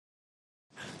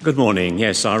Good morning.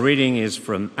 Yes, our reading is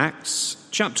from Acts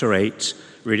chapter 8,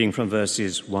 reading from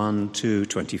verses 1 to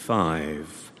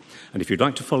 25. And if you'd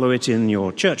like to follow it in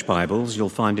your church Bibles, you'll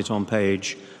find it on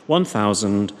page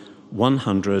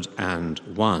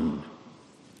 1101.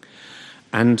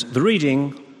 And the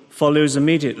reading follows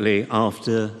immediately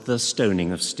after the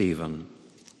stoning of Stephen.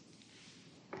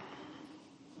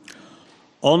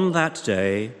 On that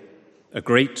day, a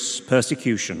great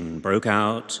persecution broke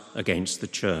out against the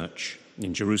church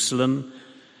in Jerusalem,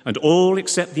 and all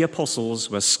except the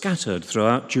apostles were scattered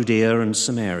throughout Judea and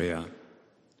Samaria.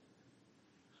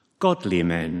 Godly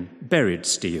men buried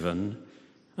Stephen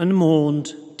and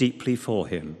mourned deeply for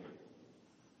him.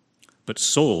 But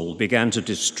Saul began to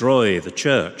destroy the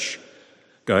church.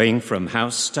 Going from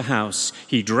house to house,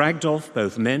 he dragged off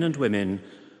both men and women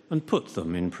and put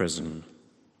them in prison.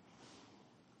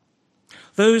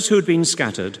 Those who had been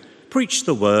scattered preached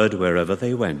the word wherever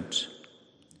they went.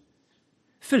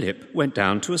 Philip went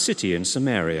down to a city in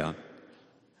Samaria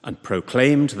and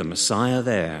proclaimed the Messiah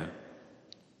there.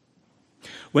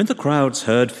 When the crowds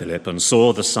heard Philip and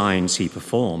saw the signs he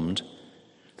performed,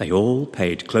 they all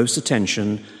paid close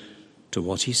attention to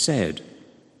what he said.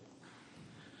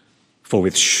 For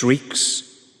with shrieks,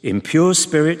 impure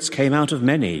spirits came out of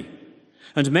many,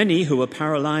 and many who were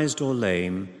paralyzed or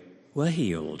lame were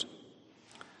healed.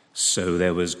 So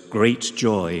there was great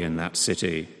joy in that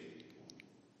city.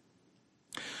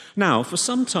 Now, for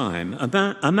some time,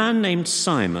 a man named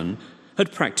Simon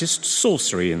had practiced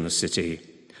sorcery in the city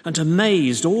and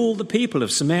amazed all the people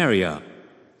of Samaria.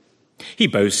 He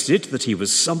boasted that he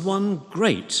was someone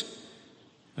great,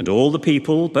 and all the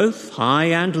people, both high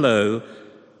and low,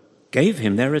 gave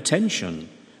him their attention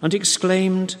and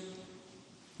exclaimed,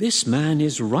 "This man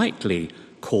is rightly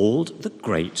called the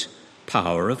great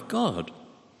power of God."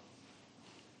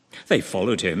 They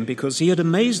followed him because he had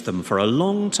amazed them for a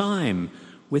long time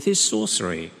with his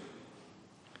sorcery.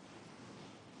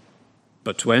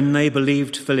 But when they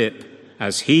believed Philip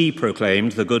as he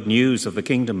proclaimed the good news of the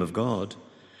kingdom of God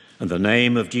and the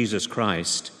name of Jesus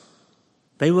Christ,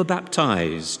 they were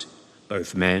baptized,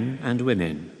 both men and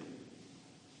women.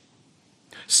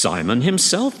 Simon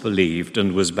himself believed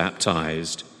and was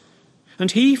baptized,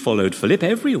 and he followed Philip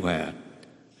everywhere,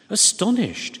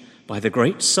 astonished by the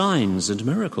great signs and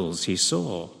miracles he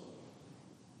saw.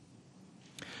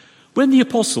 When the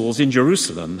apostles in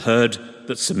Jerusalem heard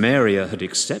that Samaria had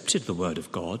accepted the word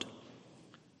of God,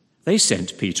 they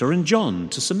sent Peter and John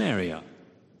to Samaria.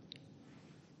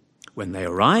 When they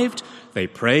arrived, they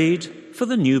prayed for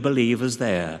the new believers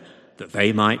there, that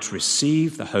they might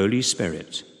receive the Holy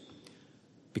Spirit,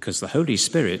 because the Holy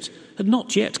Spirit had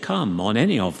not yet come on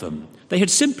any of them. They had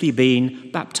simply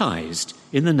been baptized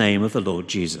in the name of the Lord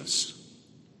Jesus.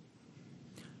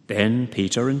 Then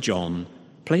Peter and John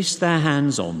placed their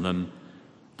hands on them,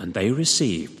 and they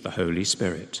received the Holy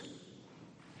Spirit.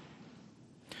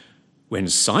 When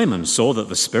Simon saw that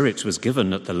the Spirit was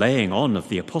given at the laying on of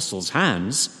the apostles'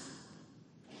 hands,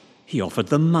 he offered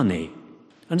them money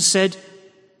and said,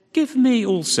 "Give me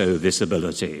also this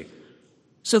ability,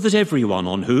 so that everyone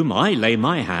on whom I lay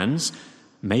my hands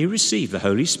may receive the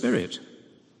Holy Spirit."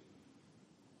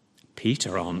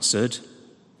 Peter answered,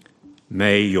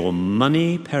 "May your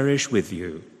money perish with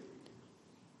you,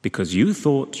 because you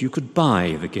thought you could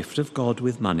buy the gift of God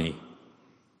with money.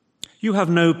 You have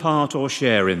no part or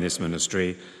share in this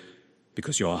ministry,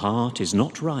 because your heart is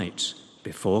not right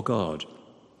before God.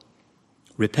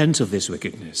 Repent of this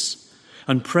wickedness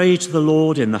and pray to the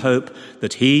Lord in the hope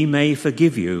that he may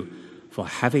forgive you for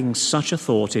having such a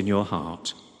thought in your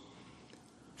heart.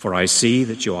 For I see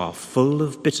that you are full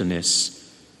of bitterness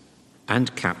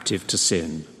and captive to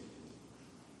sin."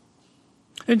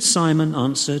 And Simon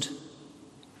answered,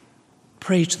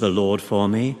 "Pray to the Lord for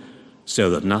me, so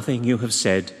that nothing you have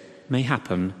said may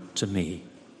happen to me."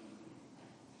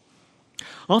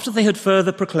 After they had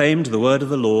further proclaimed the word of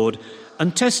the Lord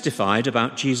and testified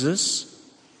about Jesus,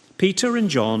 Peter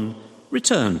and John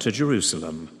returned to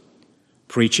Jerusalem,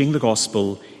 preaching the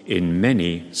gospel in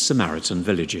many Samaritan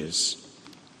villages.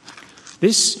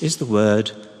 This is the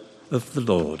word of the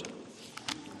Lord.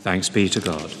 Thanks be to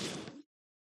God.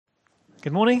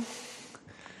 Good morning.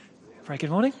 Very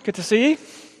good morning. Good to see you.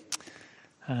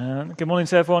 Good morning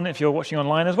to everyone if you're watching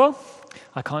online as well.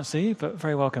 I can't see you, but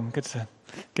very welcome. Good to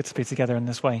be together in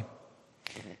this way.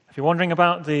 If you're wondering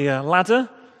about the ladder,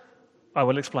 I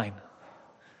will explain.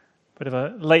 Bit of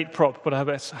a late prop, but I hope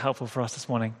it's helpful for us this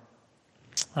morning.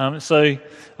 So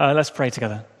let's pray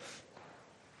together.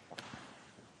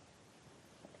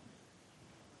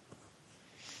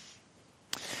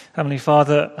 Heavenly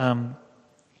Father,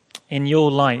 in your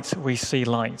light we see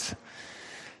light.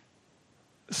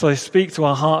 So speak to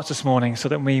our hearts this morning so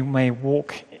that we may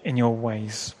walk in your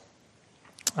ways.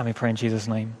 And we pray in Jesus'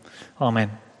 name.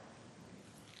 Amen.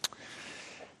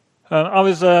 I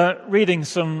was reading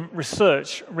some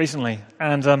research recently,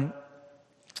 and I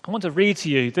want to read to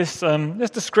you this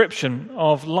description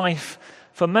of life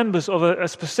for members of a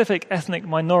specific ethnic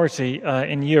minority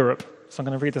in Europe. So I'm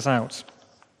going to read this out.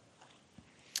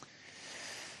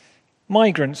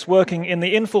 Migrants working in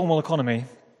the informal economy,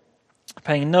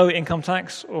 paying no income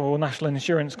tax or national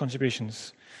insurance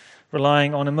contributions,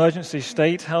 relying on emergency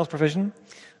state health provision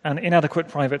and inadequate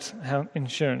private health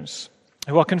insurance,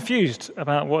 who are confused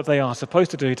about what they are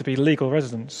supposed to do to be legal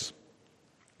residents.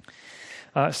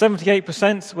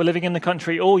 78% were living in the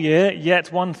country all year,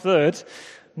 yet 1/3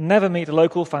 never meet a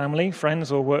local family,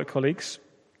 friends, or work colleagues.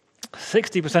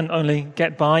 60% only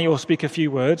get by or speak a few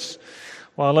words,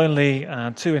 while only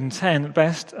 2 in 10 at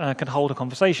best can hold a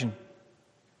conversation.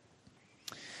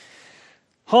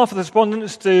 Half of the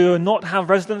respondents do not have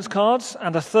residence cards,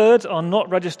 and 1/3 are not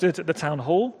registered at the town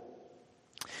hall.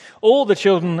 All the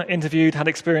children interviewed had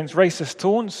experienced racist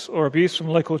taunts or abuse from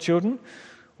local children,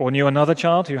 or knew another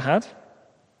child who had.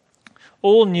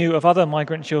 All knew of other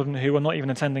migrant children who were not even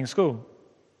attending school.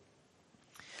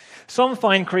 Some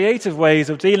find creative ways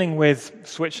of dealing with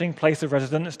switching place of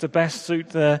residence to best suit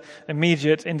their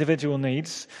immediate individual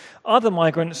needs. Other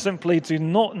migrants simply do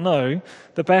not know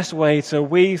the best way to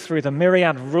weave through the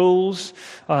myriad rules,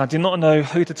 do not know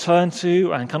who to turn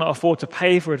to, and cannot afford to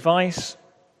pay for advice.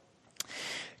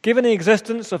 Given the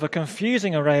existence of a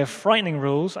confusing array of frightening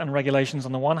rules and regulations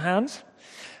on the one hand,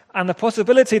 and the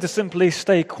possibility to simply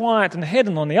stay quiet and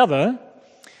hidden on the other,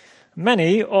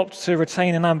 many opt to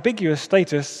retain an ambiguous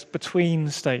status between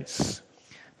states,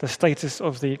 the status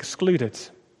of the excluded.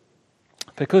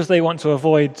 Because they want to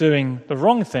avoid doing the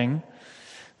wrong thing,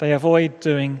 they avoid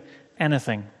doing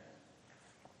anything.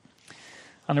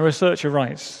 And the researcher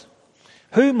writes,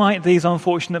 who might these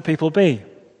unfortunate people be?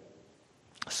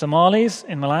 Somalis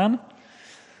in Milan,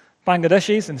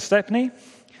 Bangladeshis in Stepney,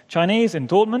 Chinese in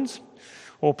Dortmund,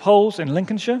 or Poles in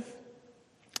Lincolnshire?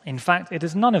 In fact, it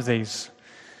is none of these.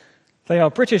 They are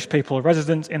British people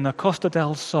resident in the Costa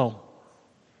del Sol,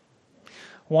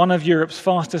 one of Europe's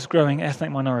fastest growing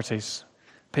ethnic minorities,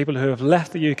 people who have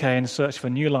left the UK in search of a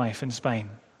new life in Spain.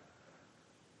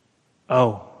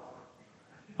 Oh,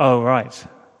 right.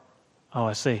 Oh,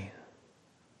 I see.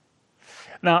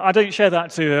 Now, I don't share that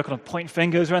to kind of point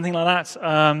fingers or anything like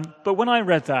that, but when I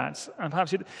read that, and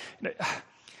perhaps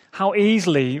how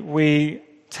easily we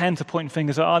tend to point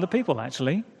fingers at other people,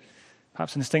 actually,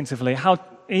 perhaps instinctively, how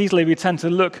easily we tend to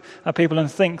look at people and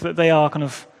think that they are kind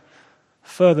of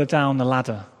further down the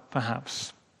ladder,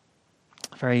 perhaps.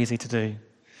 Very easy to do.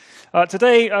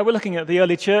 Today, we're looking at the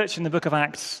early church in the book of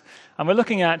Acts, and we're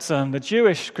looking at the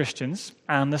Jewish Christians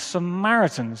and the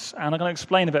Samaritans, and I'm going to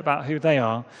explain a bit about who they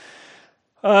are.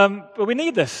 But we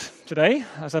need this today,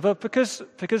 as ever, because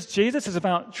Jesus is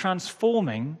about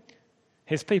transforming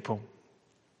his people.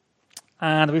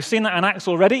 And we've seen that in Acts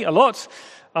already a lot.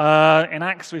 In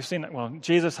Acts, we've seen that,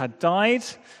 Jesus had died,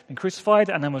 been crucified,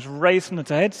 and then was raised from the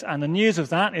dead. And the news of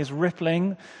that is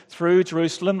rippling through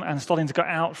Jerusalem and starting to go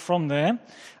out from there.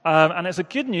 And it's a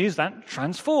good news that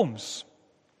transforms.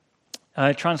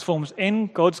 It transforms in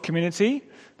God's community,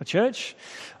 the church,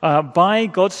 by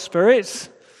God's Spirit,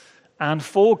 and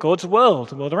for God's world,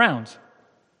 the world around.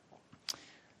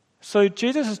 So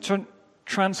Jesus has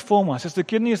transformed us. It's the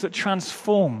good news that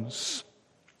transforms.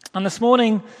 And this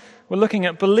morning, we're looking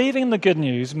at believing the good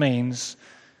news means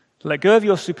let go of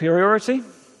your superiority,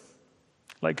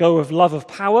 let go of love of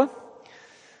power,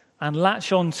 and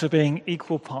latch on to being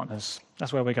equal partners.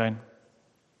 That's where we're going.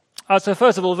 So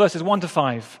first of all, verses 1 to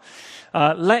 5.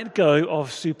 Let go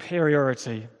of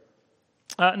superiority.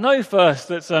 Know first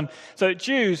that so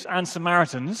Jews and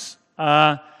Samaritans,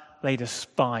 they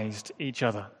despised each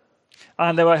other.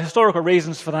 And there were historical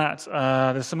reasons for that.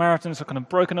 The Samaritans were kind of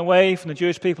broken away from the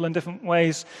Jewish people in different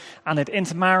ways, and they'd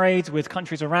intermarried with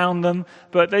countries around them,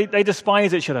 but they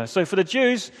despised each other. So for the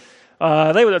Jews, they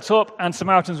were at the top, and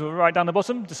Samaritans were right down the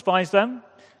bottom, despised them,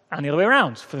 and the other way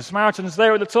around. For the Samaritans, they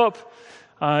were at the top,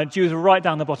 Jews were right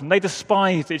down the bottom. They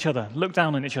despised each other, looked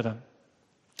down on each other,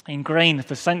 ingrained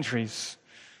for centuries.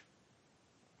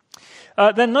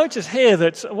 Then notice here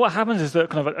that what happens is that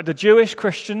kind of the Jewish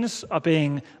Christians are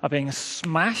being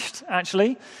smashed,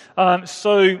 actually.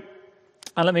 So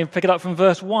let me pick it up from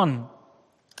verse 1.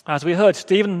 As we heard,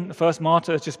 Stephen, the first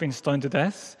martyr, has just been stoned to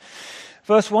death.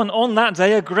 Verse 1, on that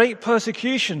day a great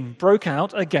persecution broke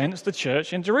out against the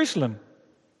church in Jerusalem.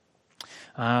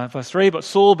 Verse 3, but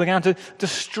Saul began to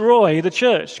destroy the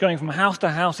church. Going from house to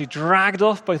house, he dragged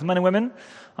off both men and women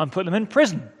and put them in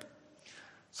prison.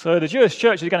 So the Jewish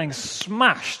church is getting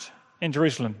smashed in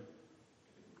Jerusalem.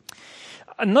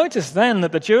 And notice then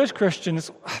that the Jewish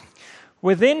Christians,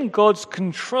 within God's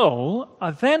control,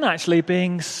 are then actually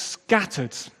being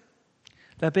scattered.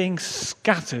 They're being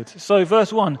scattered. So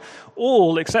verse 1,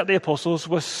 all except the apostles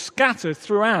were scattered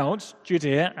throughout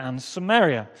Judea and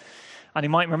Samaria. And you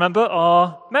might remember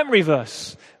our memory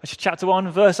verse, which is chapter 1,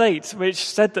 verse 8, which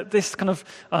said that this kind of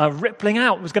rippling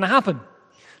out was going to happen.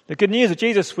 The good news that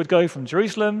Jesus would go from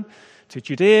Jerusalem to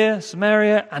Judea,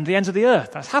 Samaria, and the ends of the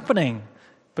earth. That's happening.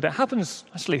 But it happens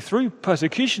actually through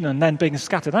persecution and then being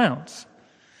scattered out.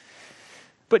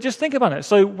 But just think about it.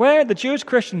 So where the Jewish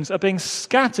Christians are being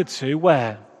scattered to,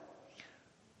 where?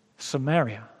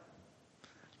 Samaria.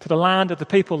 To the land of the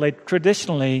people they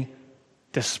traditionally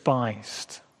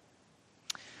despised.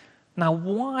 Now,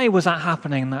 why was that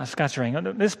happening, that scattering?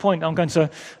 At this point, I'm going to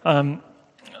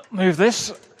move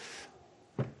this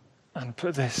and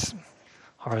put this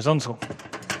horizontal.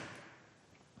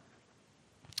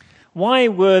 Why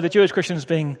were the Jewish Christians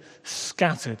being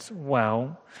scattered?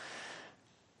 Well,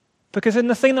 because in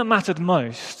the thing that mattered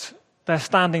most, they're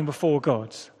standing before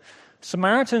God.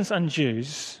 Samaritans and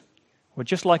Jews were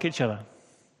just like each other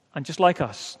and just like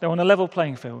us. They were on a level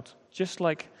playing field, just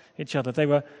like each other. They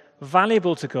were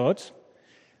valuable to God,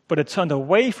 but had turned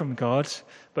away from God,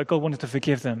 but God wanted to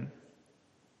forgive them.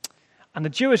 And the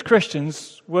Jewish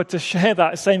Christians were to share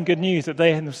that same good news that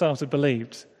they themselves had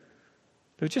believed.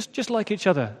 They were just like each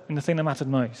other in the thing that mattered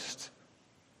most.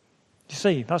 You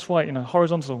see, that's why,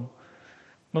 horizontal,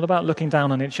 not about looking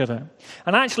down on each other.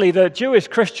 And actually, the Jewish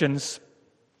Christians,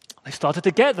 they started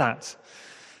to get that.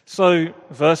 So,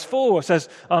 verse 4 says,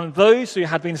 those who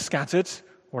had been scattered,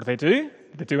 what did they do?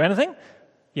 Did they do anything?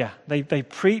 Yeah, they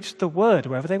preached the word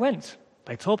wherever they went.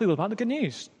 They told people about the good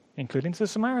news, including to the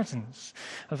Samaritans.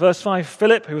 And verse 5,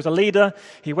 Philip, who was a leader,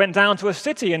 he went down to a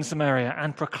city in Samaria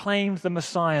and proclaimed the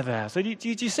Messiah there. So do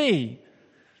you see?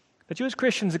 The Jewish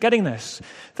Christians are getting this.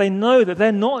 They know that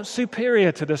they're not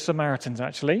superior to the Samaritans,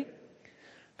 actually.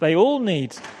 They all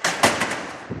need,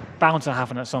 bound to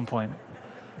happen at some point.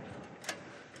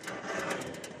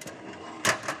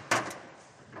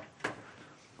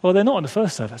 Well, they're not in the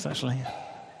first service, actually.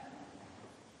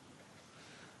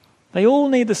 They all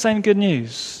need the same good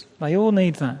news. They all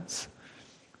need that.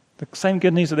 The same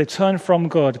good news that they turned from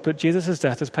God, but Jesus'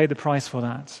 death has paid the price for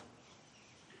that.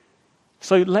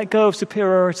 So let go of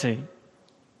superiority.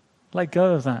 Let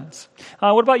go of that.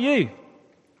 What about you?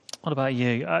 What about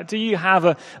you? Do you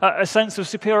have a sense of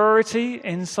superiority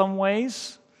in some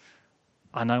ways?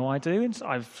 I know I do.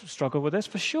 I've struggled with this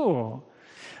for sure.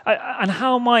 And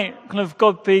how might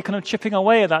God be chipping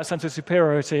away at that sense of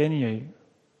superiority in you?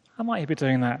 How might he be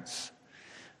doing that?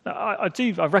 I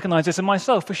recognize this in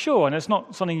myself for sure, and it's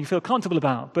not something you feel comfortable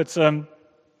about. But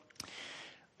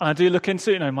I do look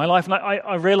into my life, and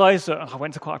I realize that I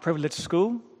went to quite a privileged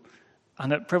school,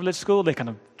 and at privileged school they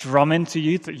drum into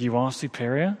you that you are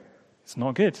superior. It's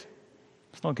not good.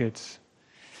 It's not good.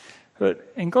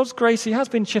 But in God's grace, he has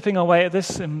been chipping away at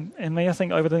this in me, I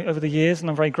think, over the years, and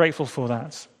I'm very grateful for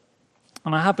that.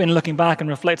 And I have been looking back and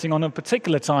reflecting on a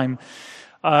particular time.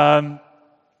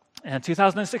 In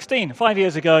 2016, 5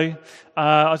 years ago,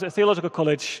 I was at a theological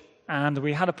college, and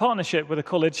we had a partnership with a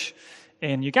college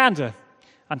in Uganda.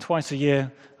 And twice a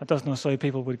year, a dozen or so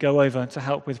people would go over to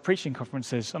help with preaching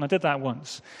conferences, and I did that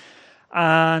once.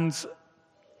 And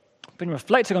I've been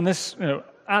reflecting on this,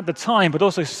 at the time, but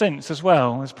also since as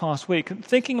well, this past week,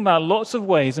 thinking about lots of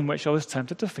ways in which I was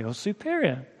tempted to feel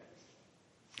superior.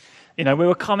 We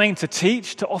were coming to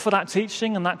teach, to offer that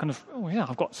teaching, and that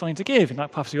I've got something to give, and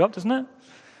that puffs you up, doesn't it?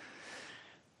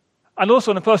 And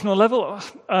also on a personal level,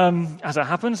 as it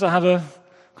happens, I have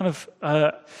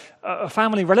a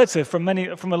family relative from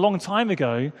a long time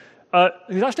ago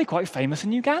who's actually quite famous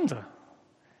in Uganda.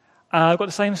 I've got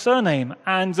the same surname,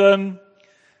 and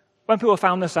when people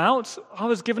found this out, I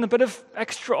was given a bit of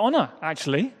extra honor,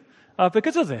 actually,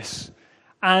 because of this.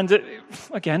 And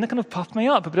again, it puffed me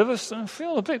up, I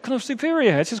feel a bit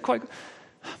superior. It's just I'm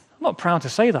not proud to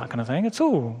say that kind of thing at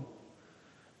all.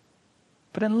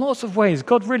 But in lots of ways,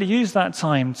 God really used that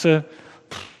time to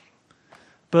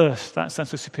burst that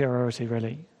sense of superiority,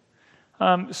 really.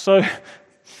 So,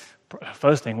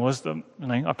 first thing was that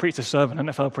I preached a sermon and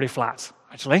it fell pretty flat,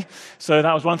 actually. So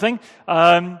that was one thing.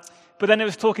 But then it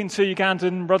was talking to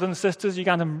Ugandan brothers and sisters,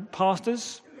 Ugandan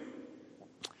pastors,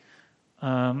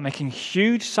 making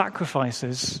huge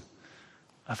sacrifices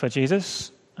for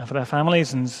Jesus and for their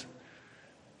families, and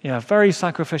very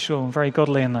sacrificial and very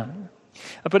godly in that.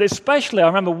 But especially, I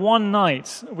remember one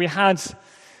night we had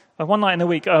One night in the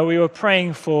week, we were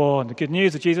praying for the good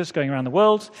news of Jesus going around the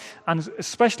world, and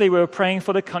especially we were praying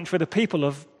for the country, the people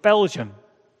of Belgium.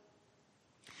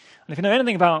 And if you know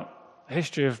anything about the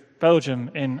history of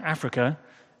Belgium in Africa,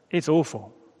 it's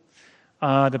awful.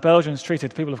 The Belgians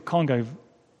treated the people of Congo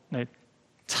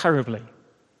terribly.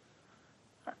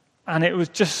 And it was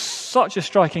just such a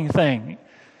striking thing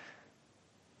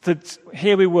that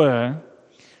here we were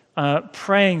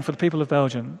praying for the people of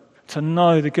Belgium to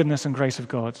know the goodness and grace of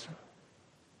God,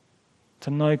 to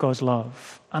know God's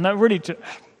love. And that really,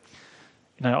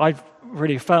 I've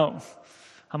really felt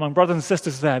among brothers and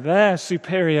sisters there, their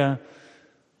superior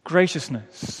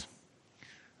graciousness,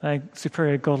 their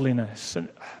superior godliness. And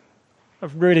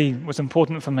it really was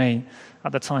important for me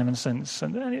at the time and since.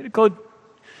 And God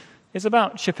is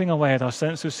about chipping away at our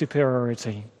sense of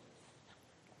superiority.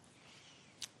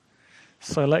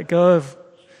 So let go of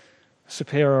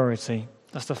superiority.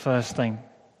 That's the first thing.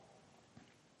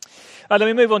 Let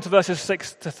me move on to verses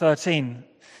 6 to 13.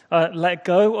 Let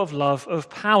go of love of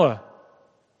power.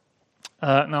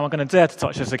 Now I'm going to dare to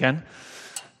touch this again.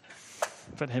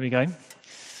 But here we go.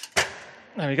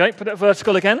 There we go. Put it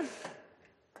vertical again.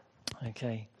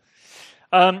 Okay.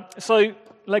 So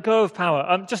let go of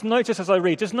power. Just notice as I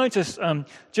read,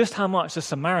 just how much the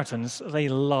Samaritans, they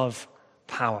love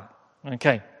power.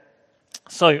 Okay.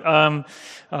 So,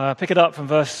 pick it up from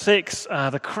verse 6.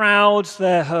 The crowds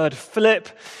there heard Philip,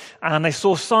 and they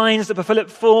saw signs that Philip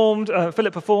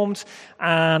performed,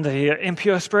 and the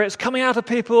impure spirits coming out of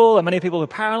people, and many people who were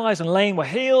paralyzed and lame were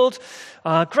healed.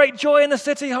 Great joy in the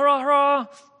city, hurrah, hurrah!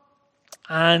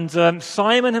 And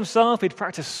Simon himself, he'd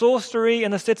practiced sorcery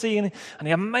in the city, and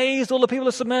he amazed all the people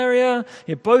of Samaria.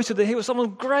 He boasted that he was someone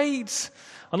great.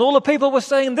 And all the people were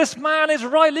saying, "This man is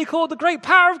rightly called the great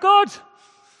power of God."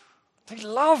 They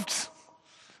loved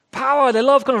power. They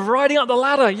loved kind of riding up the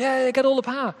ladder. Yeah, get all the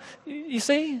power. You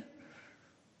see?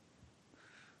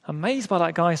 Amazed by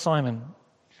that guy, Simon.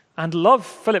 And loved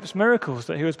Philip's miracles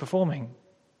that he was performing.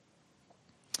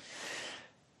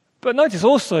 But notice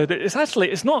also that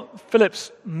it's not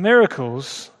Philip's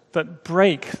miracles that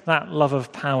break that love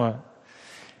of power.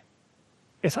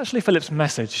 It's actually Philip's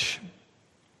message.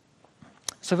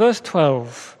 So verse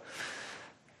 12.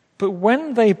 But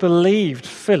when they believed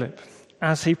Philip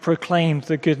as he proclaimed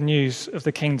the good news of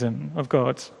the kingdom of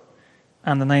God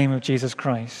and the name of Jesus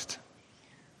Christ,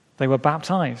 they were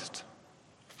baptized,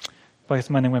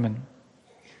 both men and women.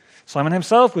 Simon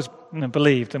himself was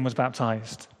believed and was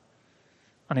baptized,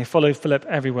 and he followed Philip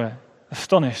everywhere,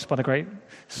 astonished by the great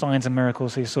signs and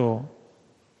miracles he saw.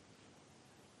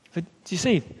 But do you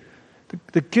see?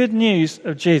 The good news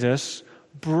of Jesus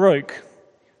broke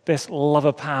this love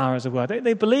of power, as it were.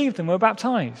 They believed and were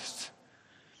baptized.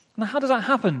 Now, how does that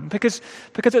happen? Because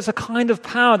it's a kind of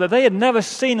power that they had never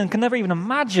seen and can never even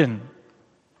imagine.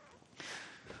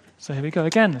 So here we go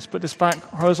again. Let's put this back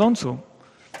horizontal.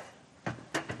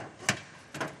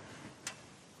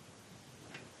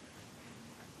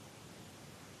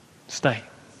 Stay.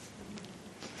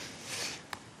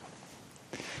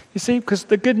 You see, because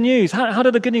the good news, how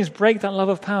did the good news break that love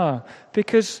of power?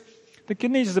 Because the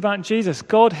good news is about Jesus,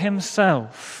 God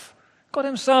himself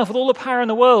with all the power in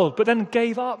the world, but then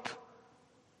gave up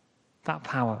that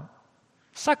power.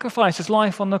 Sacrificed his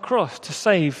life on the cross to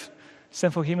save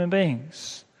sinful human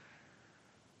beings.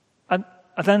 And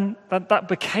then that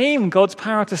became God's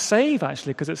power to save,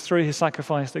 actually, because it's through his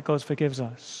sacrifice that God forgives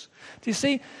us. Do you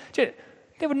see? They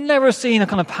would never have seen a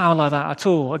kind of power like that at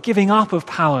all, a giving up of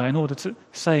power in order to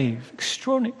save.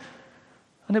 Extraordinary.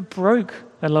 And it broke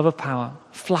their love of power,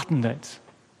 flattened it.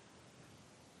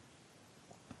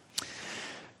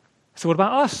 So what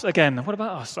about us again? What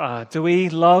about us? Do we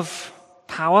love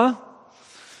power?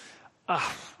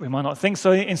 We might not think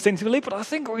so instinctively, but I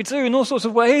think we do in all sorts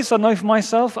of ways. I know for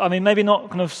myself, maybe not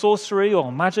kind of sorcery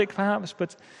or magic perhaps,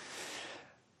 but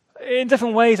in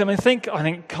different ways. I think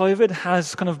COVID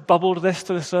has kind of bubbled this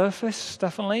to the surface,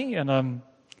 definitely, and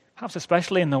perhaps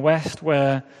especially in the West,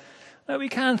 where we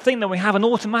can think that we have an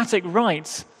automatic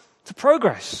right to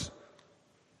progress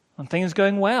and things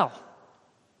going well.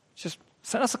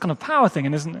 So that's a kind of power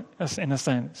thing, isn't it? In a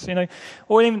sense,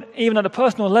 or even at a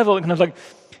personal level, kind of like,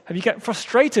 have you get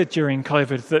frustrated during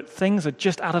COVID that things are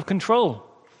just out of control?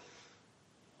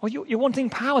 Well, you're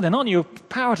wanting power then, aren't you?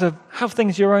 Power to have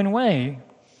things your own way.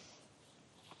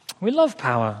 We love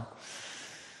power,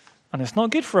 and it's not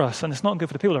good for us, and it's not good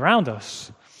for the people around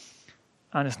us,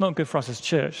 and it's not good for us as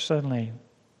church, certainly.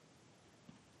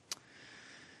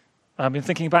 I've been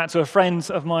thinking back to a friend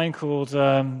of mine called.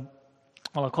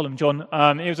 I'll call him John.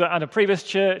 He was at a previous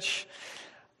church,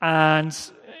 and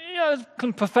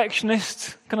kind of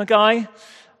perfectionist kind of guy.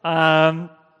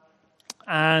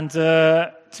 And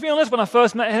to be honest, when I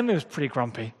first met him, he was pretty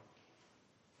grumpy.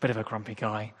 Bit of a grumpy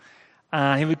guy.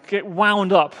 He would get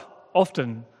wound up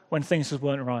often when things just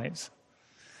weren't right.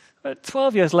 But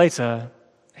 12 years later,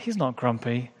 he's not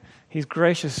grumpy. He's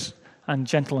gracious and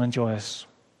gentle and joyous.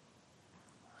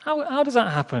 How does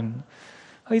that happen?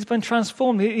 He's been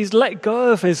transformed. He's let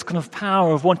go of his kind of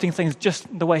power of wanting things just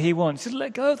the way he wants. He's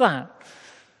let go of that.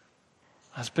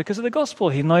 That's because of the gospel.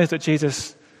 He knows that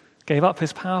Jesus gave up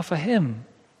his power for him.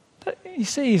 But you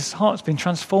see, his heart's been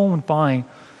transformed by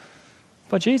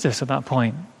Jesus at that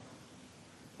point.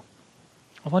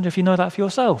 I wonder if you know that for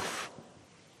yourself.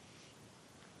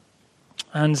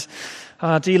 And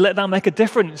do you let that make a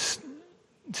difference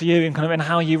to you in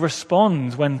how you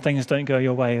respond when things don't go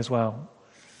your way as well?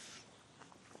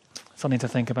 Something to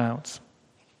think about.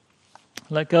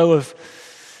 Let go of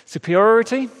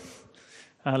superiority.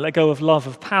 Let go of love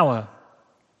of power.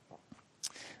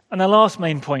 And the last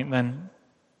main point then,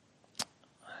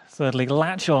 thirdly,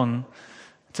 latch on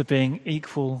to being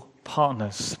equal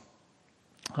partners.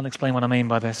 I'll explain what I mean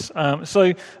by this.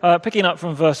 Picking up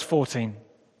from verse 14.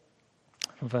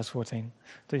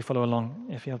 Do you follow along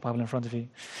if you have the Bible in front of you?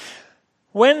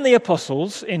 When the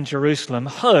apostles in Jerusalem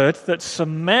heard that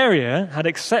Samaria had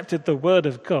accepted the word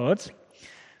of God,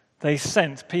 they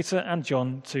sent Peter and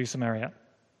John to Samaria.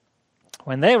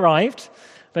 When they arrived,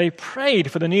 they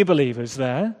prayed for the new believers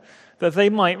there that they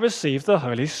might receive the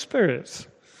Holy Spirit,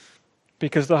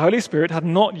 because the Holy Spirit had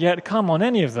not yet come on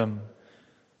any of them.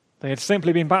 They had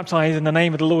simply been baptized in the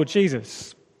name of the Lord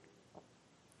Jesus.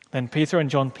 Then Peter and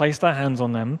John placed their hands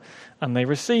on them, and they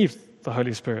received the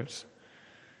Holy Spirit.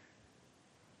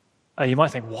 You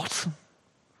might think, what?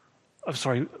 I'm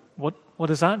sorry, what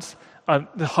is that?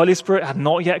 The Holy Spirit had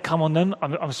not yet come on them?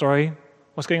 I'm sorry,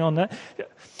 what's going on there?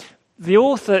 The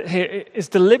author here is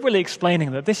deliberately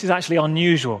explaining that this is actually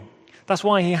unusual. That's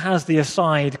why he has the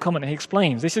aside comment he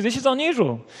explains. This is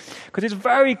unusual, because it's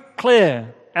very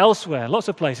clear elsewhere, lots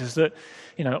of places, that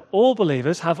all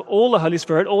believers have all the Holy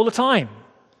Spirit all the time.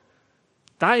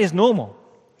 That is normal.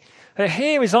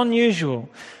 Here is unusual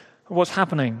what's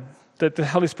happening, that the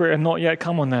Holy Spirit had not yet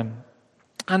come on them.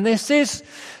 And this is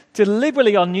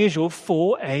deliberately unusual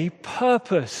for a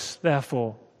purpose,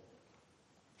 therefore.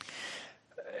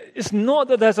 It's not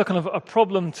that there's a kind of a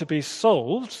problem to be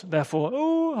solved,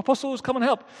 therefore, apostles, come and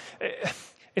help.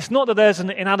 It's not that there's an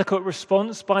inadequate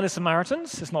response by the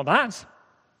Samaritans. It's not that.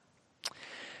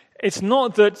 It's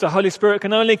not that the Holy Spirit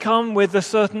can only come with the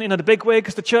certain, the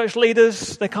bigwigs, the church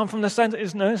leaders, they come from the center.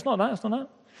 No, it's not that. It's not that.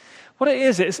 What it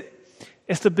is,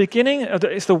 it's the beginning,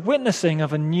 it's the witnessing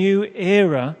of a new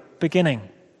era beginning.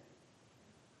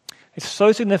 It's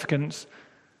so significant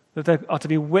that there are to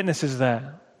be witnesses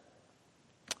there.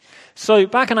 So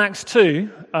back in Acts 2,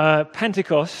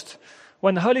 Pentecost,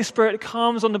 when the Holy Spirit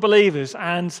comes on the believers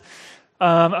and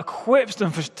equips them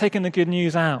for taking the good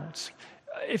news out,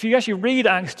 if you actually read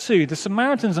Acts 2, the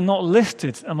Samaritans are not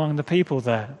listed among the people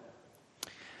there.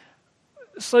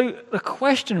 So the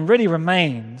question really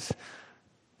remains,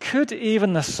 could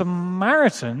even the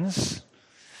Samaritans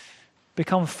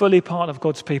become fully part of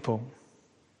God's people?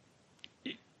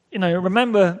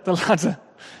 Remember the ladder,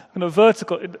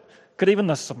 vertical. Could even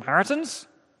the Samaritans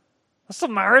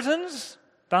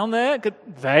down there, could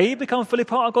they become fully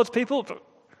part of God's people?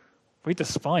 We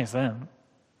despise them.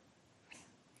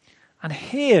 And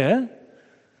here,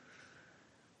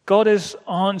 God is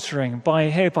answering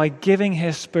by giving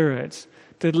his Spirit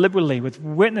deliberately with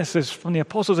witnesses from the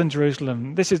apostles in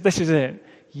Jerusalem. This is it.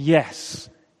 Yes,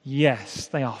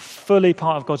 they are fully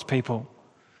part of God's people.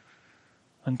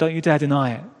 And don't you dare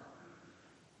deny it.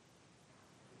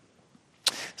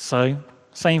 So,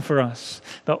 same for us,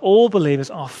 that all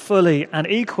believers are fully and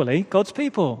equally God's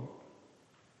people.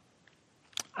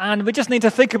 And we just need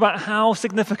to think about how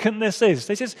significant this is.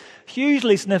 This is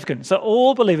hugely significant. So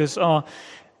all believers are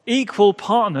equal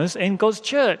partners in God's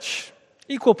church.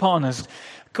 Equal partners.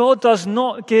 God does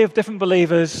not give different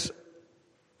believers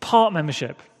part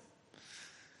membership,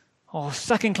 or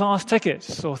second-class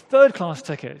tickets, or third-class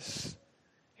tickets.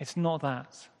 It's not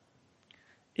that.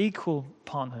 Equal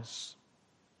partners.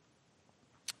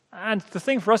 And the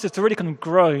thing for us is to really kind of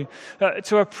grow,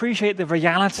 to appreciate the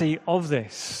reality of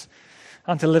this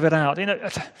and to live it out.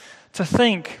 To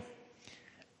think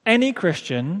any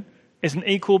Christian is an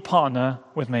equal partner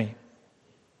with me.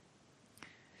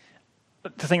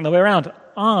 To think the way around,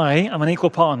 I am an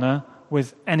equal partner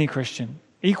with any Christian.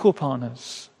 Equal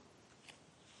partners.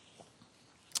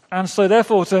 And so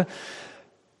therefore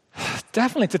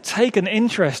definitely to take an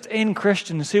interest in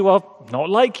Christians who are not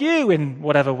like you in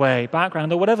whatever way,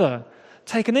 background or whatever.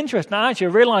 take an interest. Now, actually,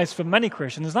 I realize for many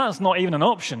Christians, that's not even an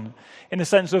option, in the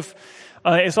sense of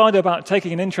it's either about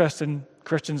taking an interest in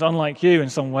Christians unlike you in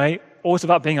some way, or it's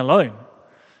about being alone.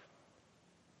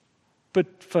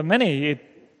 But for many,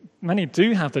 many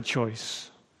do have the choice.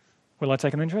 Will I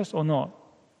take an interest or not?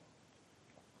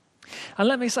 And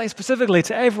let me say specifically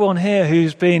to everyone here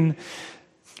who's been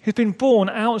born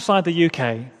outside the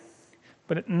UK,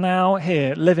 but now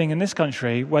here, living in this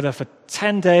country, whether for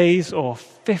 10 days or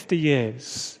 50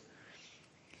 years,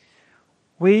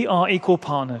 we are equal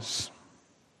partners.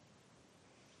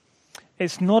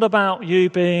 It's not about you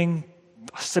being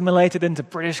assimilated into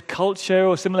British culture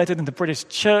or assimilated into British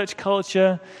church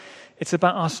culture. It's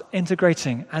about us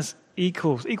integrating as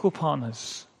equals, equal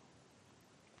partners.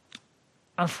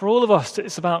 And for all of us,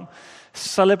 it's about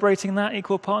celebrating that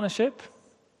equal partnership.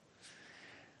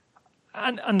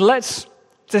 And let's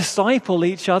disciple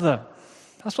each other.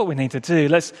 That's what we need to do.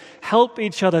 Let's help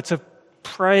each other to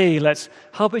pray. Let's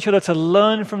help each other to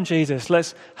learn from Jesus.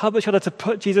 Let's help each other to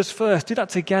put Jesus first. Do that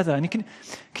together. And can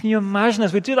you imagine,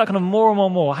 as we do that kind of more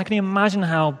and more, how can you imagine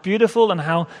how beautiful and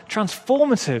how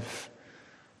transformative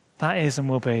that is and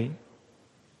will be?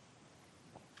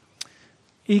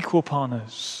 Equal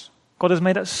partners. God has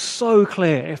made it so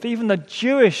clear. If even the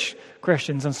Jewish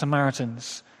Christians and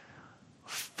Samaritans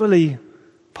fully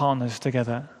partners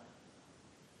together,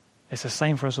 it's the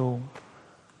same for us all.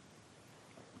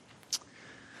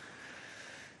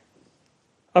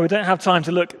 We don't have time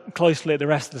to look closely at the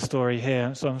rest of the story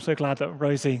here, so I'm so glad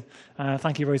that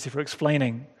thank you, Rosie, for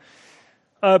explaining.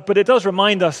 But it does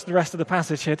remind us, the rest of the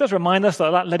passage here, it does remind us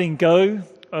that letting go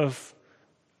of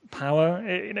power,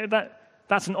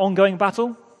 that's an ongoing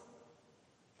battle.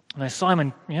 And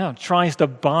Simon tries to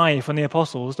buy from the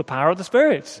apostles the power of the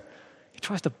Spirit. He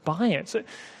tries to buy it. So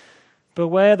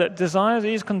beware that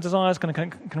these kind of desires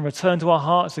can return to our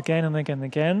hearts again and again and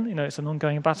again. It's an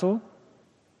ongoing battle.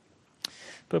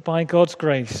 But by God's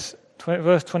grace,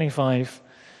 verse 25,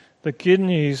 the good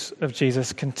news of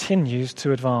Jesus continues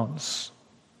to advance.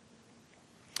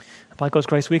 By God's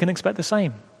grace, we can expect the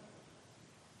same.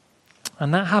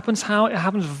 And that happens how? It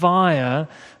happens via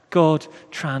God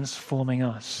transforming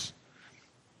us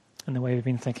in the way we've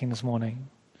been thinking this morning.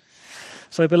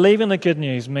 So believing the good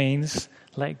news means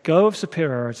let go of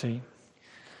superiority,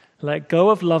 let go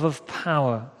of love of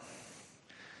power,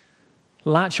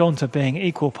 latch on to being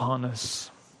equal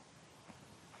partners.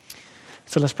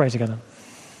 So let's pray together.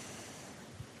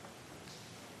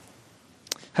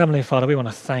 Heavenly Father, we want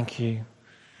to thank you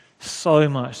so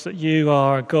much that you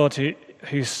are a God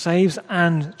who saves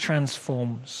and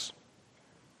transforms.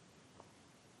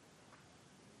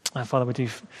 And Father, we do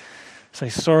say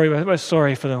sorry. We're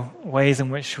sorry for the ways in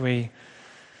which we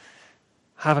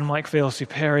have and might feel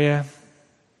superior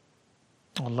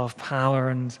or love power.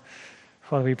 And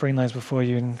Father, we bring those before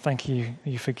you and thank you,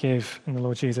 you forgive in the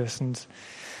Lord Jesus. And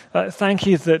thank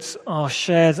you that our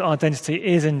shared identity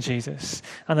is in Jesus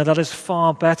and that is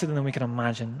far better than we can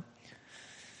imagine.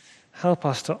 Help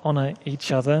us to honor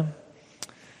each other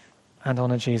and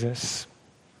honor Jesus.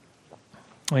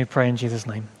 We pray in Jesus'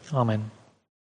 name. Amen.